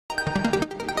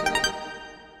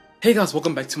Hey guys,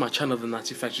 welcome back to my channel, The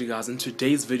Patriarchy guys. In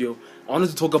today's video, I wanted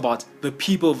to talk about the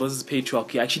people versus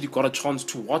patriarchy. I actually got a chance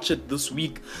to watch it this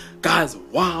week. Guys,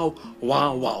 wow,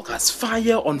 guys.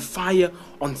 Fire on fire,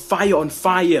 on fire, on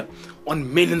fire,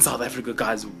 on men in South Africa,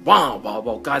 guys.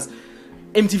 Wow, guys.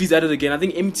 MTV's at it again. I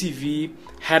think MTV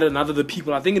had another The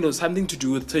People. I think it was something to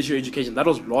do with tertiary education. That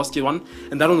was last year one,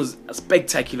 and that one was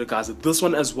spectacular, guys. This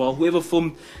one as well. Whoever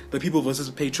filmed The People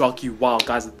versus Patriarchy, wow,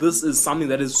 guys, this is something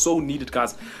that is so needed,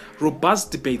 guys.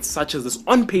 Robust debates such as this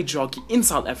on patriarchy in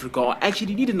South Africa are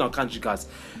actually needed in our country, guys.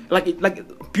 Like,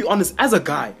 be honest, as a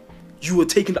guy,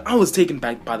 I was taken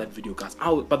back by that video, guys.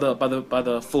 By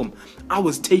the film. I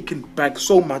was taken back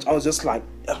so much. I was just like,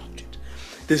 oh, dude.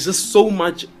 There's just so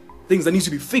much things that need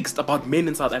to be fixed about men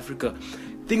in South Africa.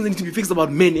 Things that need to be fixed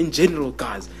about men in general,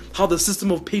 guys. How the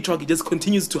system of patriarchy just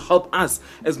continues to help us.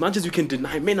 As much as you can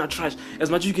deny men are trash,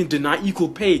 as much as you can deny equal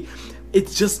pay,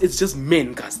 it's just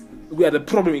men, guys. We are the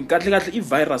problem in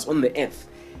virus on the earth.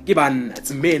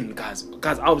 It's men, guys.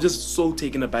 Guys, I was just so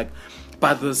taken aback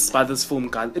by this film,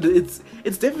 guys.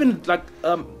 It's definitely like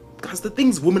guys, the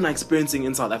things women are experiencing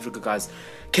in South Africa, guys,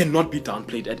 cannot be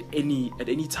downplayed at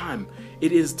any time.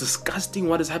 It is disgusting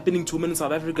what is happening to women in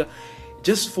South Africa.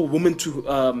 Just for women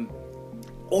to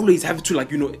always have to,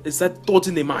 like, it's that thought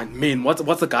in their mind, man, what's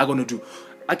the guy gonna do?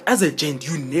 Like, as a gent,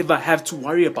 you never have to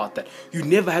worry about that. You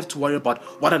never have to worry about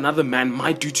what another man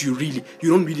might do to you. Really, you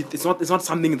don't really. It's not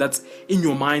something that's in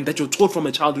your mind that you're taught from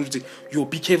a childhood. You'll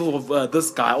be careful of this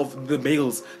guy, of the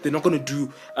males. They're not gonna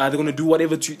do. They're gonna do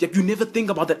whatever to you. Like, you never think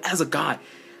about that as a guy,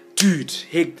 dude.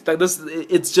 Heck, like this.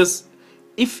 It's just,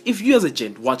 if you as a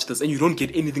gent watch this and you don't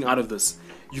get anything out of this,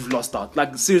 you've lost out.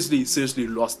 Like, seriously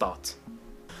lost out.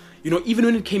 Even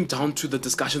when it came down to the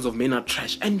discussions of men are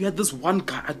trash, and you had this one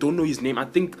guy, I don't know his name,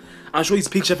 I'll show his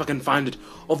picture if I can find it,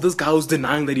 of this guy who's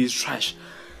denying that he's trash.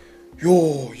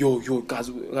 Guys,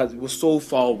 we're so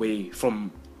far away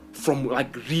from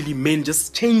like really men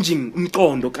just changing,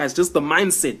 guys, just the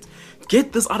mindset.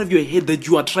 Get this out of your head that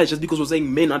you are trash just because we're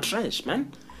saying men are trash,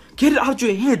 man. Get it out of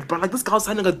your head, bro. Like, this guy's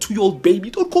signing a 2-year-old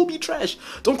baby. Don't call me trash.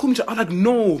 Don't call me trash. I'm like,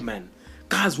 no, man.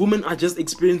 Guys, women are just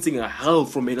experiencing a hell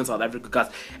from men in South Africa, guys.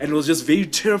 And it was just very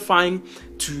terrifying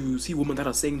to see women that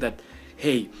are saying that,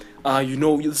 hey,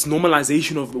 this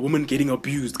normalization of women getting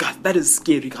abused. Guys, that is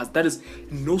scary, guys.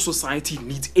 No society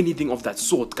needs anything of that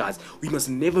sort, guys. We must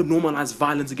never normalize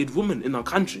violence against women in our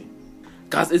country.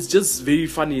 Guys, it's just very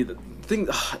funny.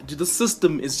 The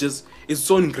system is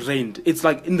so ingrained. It's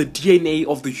like in the DNA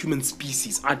of the human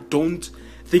species. I don't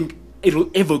think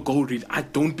it'll ever go real. I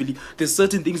don't believe. There's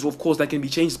certain things, of course, that can be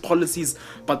changed, policies,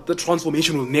 but the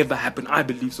transformation will never happen. I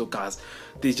believe so, guys.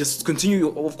 They just continue.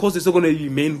 Of course, there's still going to be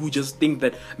men who just think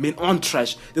that men aren't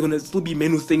trash. There's going to still be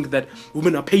men who think that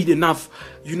women are paid enough.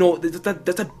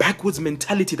 That's a backwards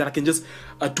mentality that I can just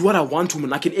do what I want to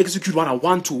women. I can execute what I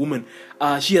want to woman.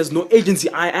 She has no agency.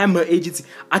 I am her agency.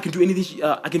 I can do anything.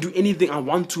 I can do anything I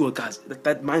want to her, guys.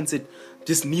 That mindset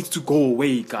just needs to go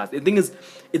away, guys. The thing is,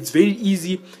 it's very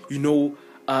easy,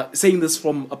 saying this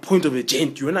from a point of a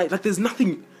gent. You and I, like, there's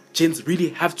nothing gents really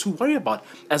have to worry about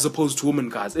as opposed to women,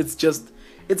 guys.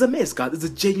 It's a mess, guys. It's a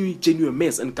genuine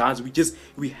mess. And guys,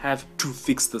 we have to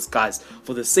fix this, guys.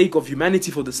 For the sake of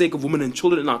humanity, for the sake of women and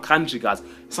children in our country, guys,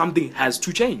 something has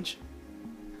to change.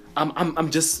 I'm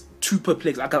just too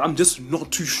perplexed. Like, I'm just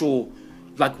not too sure,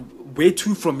 like, where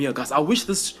to from here, guys. I wish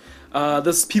this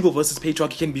People versus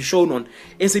Patriarchy can be shown on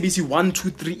SABC 1, 2,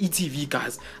 3 ETV,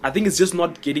 guys. I think it's just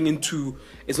not being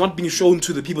shown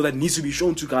to the people that needs to be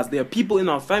shown to, guys. There are people in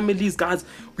our families, guys.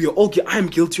 I am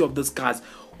guilty of this, guys,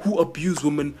 who abuse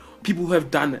women, people who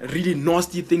have done really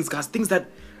nasty things, guys, things that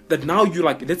now you,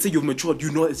 like, let's say you've matured,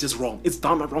 it's just wrong, it's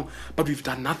downright wrong, but we've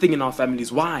done nothing in our families.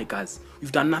 Why, guys?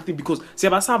 We've done nothing because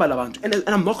and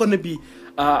I'm not gonna be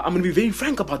I'm gonna be very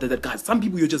frank about that, guys. Some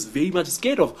people, you're just very much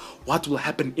scared of what will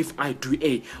happen if I do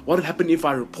A, what will happen if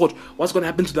I report, what's gonna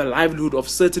happen to the livelihood of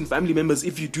certain family members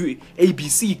if you do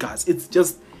ABC, guys. It's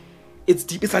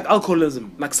deep. It's like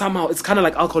alcoholism. Like, somehow it's kind of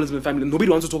like alcoholism in family.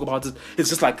 Nobody wants to talk about it. It's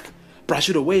just like brush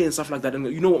it away and stuff like that. And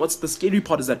what's the scary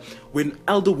part is that when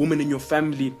elder women in your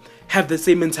family have the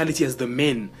same mentality as the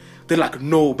men, they're like,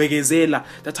 no, begezela,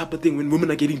 that type of thing. When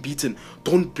women are getting beaten,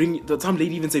 don't bring. Some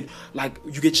lady even said, like,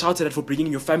 you get shouted at for bringing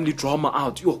your family drama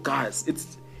out. Guys,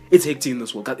 it's hectic in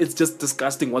this world, guys. It's just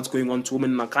disgusting what's going on to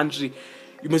women in our country.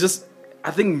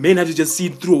 I think men have to just see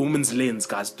it through a woman's lens,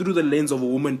 guys, through the lens of a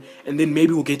woman, and then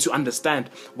maybe we'll get to understand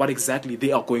what exactly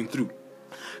they are going through.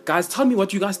 Guys, tell me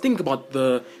what you guys think about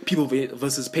the People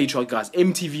versus Patriarchy, guys.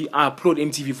 MTV, I applaud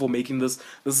MTV for making this.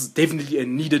 This is definitely a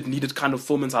needed kind of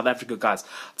film in South Africa, guys.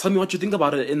 Tell me what you think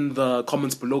about it in the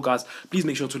comments below, guys. Please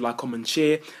make sure to like, comment,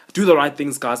 share. Do the right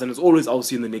things, guys. And as always, I'll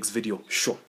see you in the next video.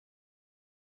 Sure.